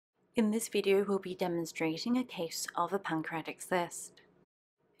In this video, we'll be demonstrating a case of a pancreatic cyst.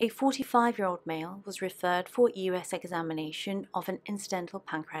 A 45-year-old male was referred for EUS examination of an incidental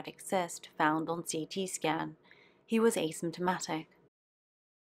pancreatic cyst found on CT scan. He was asymptomatic.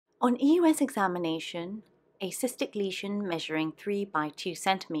 On EUS examination, a cystic lesion measuring 3 by 2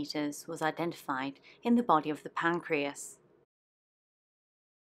 centimeters was identified in the body of the pancreas.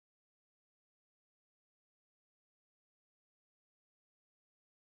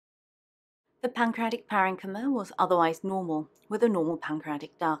 The pancreatic parenchyma was otherwise normal, with a normal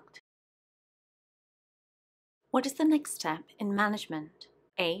pancreatic duct. What is the next step in management?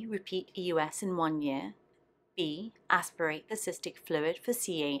 A. Repeat EUS in 1 year. B. Aspirate the cystic fluid for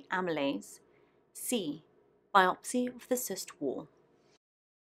CA amylase. C. Biopsy of the cyst wall.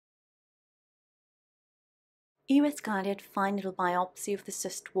 EUS-guided fine needle biopsy of the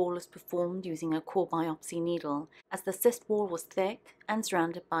cyst wall was performed using a core biopsy needle, as the cyst wall was thick and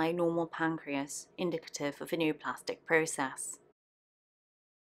surrounded by a normal pancreas, indicative of a neoplastic process.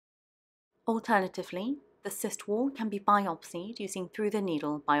 Alternatively, the cyst wall can be biopsied using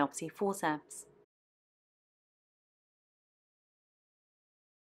through-the-needle biopsy forceps.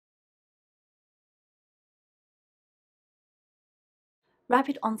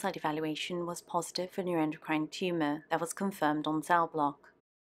 Rapid on-site evaluation was positive for neuroendocrine tumor that was confirmed on cell block.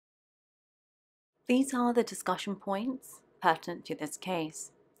 These are the discussion points pertinent to this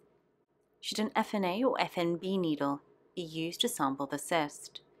case. Should an FNA or FNB needle be used to sample the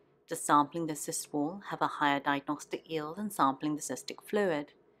cyst? Does sampling the cyst wall have a higher diagnostic yield than sampling the cystic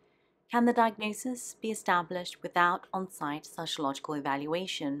fluid? Can the diagnosis be established without on-site cytological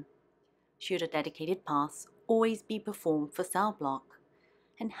evaluation? Should a dedicated pass always be performed for cell block?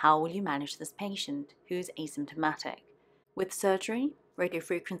 And how will you manage this patient who is asymptomatic? With surgery,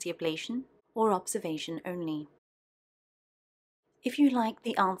 radiofrequency ablation, or observation only? If you like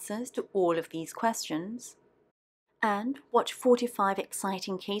the answers to all of these questions, and watch 45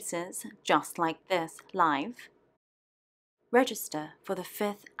 exciting cases just like this live, register for the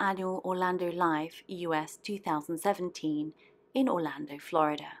 5th Annual Orlando Live EUS 2017 in Orlando,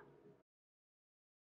 Florida.